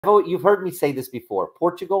you've heard me say this before.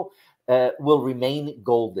 Portugal will remain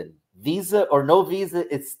golden. Visa or no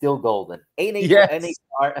visa, it's still golden.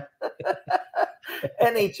 NHR,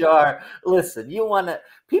 NHR. Listen,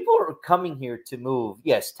 people are coming here to move.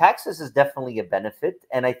 Yes, taxes is definitely a benefit,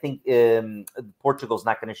 and I think Portugal's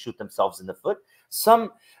not going to shoot themselves in the foot. Some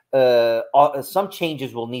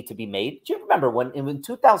changes will need to be made. Do you remember when in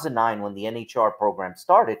 2009, when the NHR program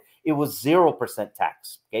started, it was 0%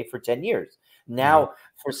 tax, okay, for 10 years. Now,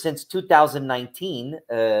 since 2019,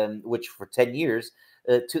 which for 10 years,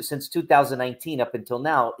 since 2019 up until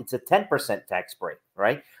now, it's a 10% tax break,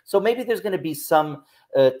 right? So maybe there's going to be some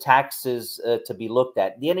taxes to be looked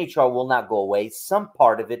at. The NHR will not go away, some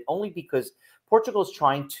part of it, only because Portugal is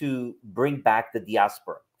trying to bring back the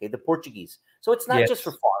diaspora, okay, the Portuguese. So it's not just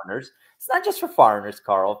for foreigners. It's not just for foreigners,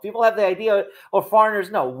 Carl. People have the idea of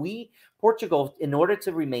foreigners. No, Portugal, in order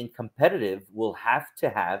to remain competitive, will have to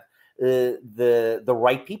have the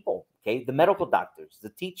right people, okay, the medical doctors, the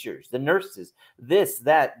teachers, the nurses,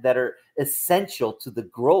 that are essential to the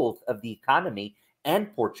growth of the economy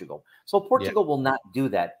and Portugal. So Portugal will not do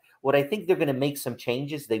that. What I think they're going to make some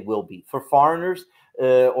changes, they will be for foreigners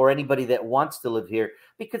or anybody that wants to live here,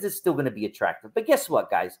 because it's still going to be attractive. But guess what,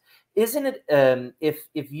 guys? Isn't it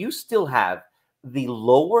if you still have the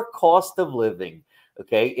lower cost of living,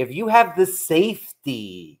 okay, if you have the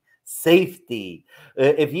safety,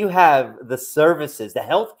 if you have the services, the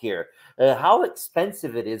healthcare, how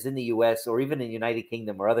expensive it is in the US or even in the United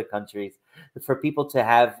Kingdom or other countries for people to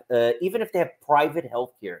have, even if they have private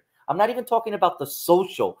healthcare. I'm not even talking about the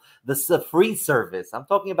free service. I'm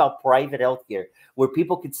talking about private healthcare where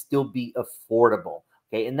people could still be affordable.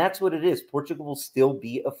 Okay, and that's what it is. Portugal will still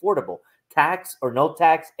be affordable. Tax or no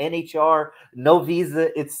tax, NHR, no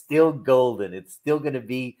visa, it's still golden. It's still going to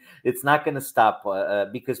be, it's not going to stop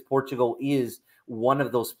because Portugal is one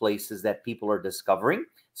of those places that people are discovering.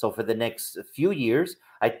 So for the next few years,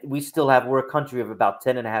 we're a country of about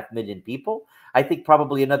 10.5 million people. I think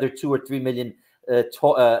probably another 2 or 3 million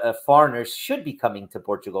foreigners should be coming to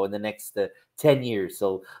Portugal in the next 10 years.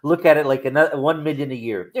 So look at it like another 1 million a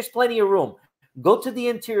year. There's plenty of room. Go to the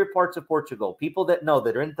interior parts of Portugal. People that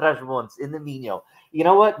are in Trás-os-Montes, in the Minho. You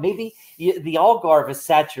know what? Maybe the Algarve is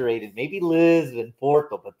saturated. Maybe Lisbon,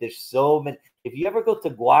 Porto, but there's so many. If you ever go to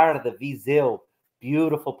Guarda, Viseu,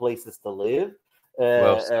 beautiful places to live.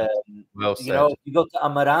 Well said. You go to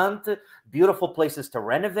Amarante, beautiful places to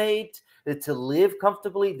renovate, to live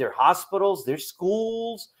comfortably. Their hospitals, their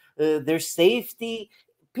schools, their safety.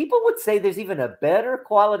 People would say there's even a better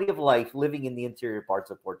quality of life living in the interior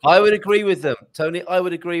parts of Portugal. I would agree with them, Tony. I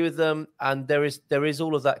would agree with them, and there is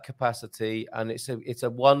all of that capacity, and it's a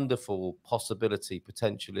wonderful possibility,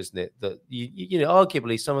 potential, isn't it? That you know,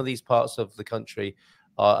 arguably some of these parts of the country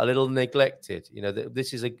are a little neglected. You know,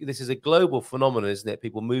 this is a global phenomenon, isn't it?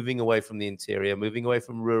 People moving away from the interior, moving away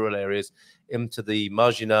from rural areas into the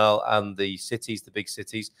marginal and the cities, the big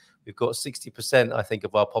cities. We've got 60%, I think,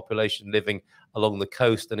 of our population living along the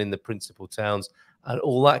coast and in the principal towns, and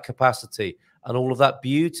all that capacity and all of that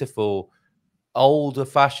beautiful,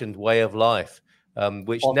 older-fashioned way of life.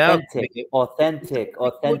 Which authentic.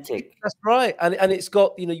 That's right, and it's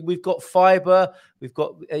got, you know, we've got fiber, we've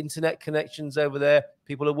got internet connections over there.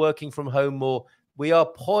 People are working from home more. We are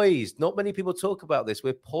poised. Not many people talk about this.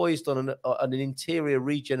 We're poised on an interior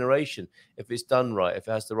regeneration if it's done right, if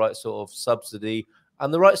it has the right sort of subsidy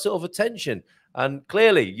and the right sort of attention. And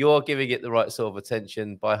clearly, you're giving it the right sort of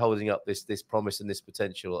attention by holding up this promise and this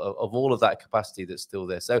potential of all of that capacity that's still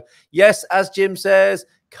there. So, yes, as Jim says,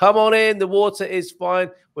 come on in. The water is fine.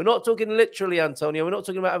 We're not talking literally, Antonio. We're not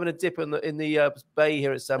talking about having a dip in the bay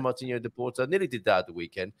here at San Martino de Porto. I nearly did that at the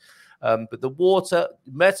weekend. But the water,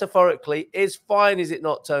 metaphorically, is fine, is it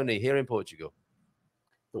not, Tony, here in Portugal?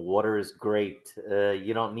 The water is great.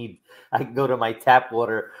 You don't need. I can go to my tap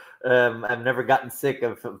water. I've never gotten sick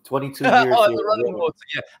of 22 years. Running water,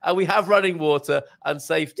 yeah. And we have running water and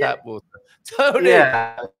safe tap water. Tony,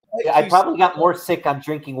 yeah. I probably got more sick on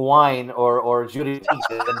drinking wine or Judy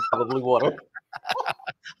than probably water.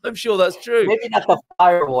 I'm sure that's true. Maybe not the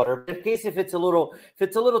fire water, but in case if it's a little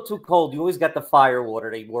too cold, you always got the fire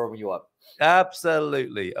water to warm you up.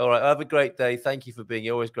 Absolutely. All right. Have a great day. Thank you for being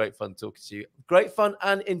here. Always great fun talking to you. Great fun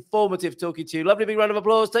and informative talking to you. Lovely big round of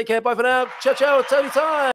applause. Take care. Bye for now. Ciao, ciao. Tony time.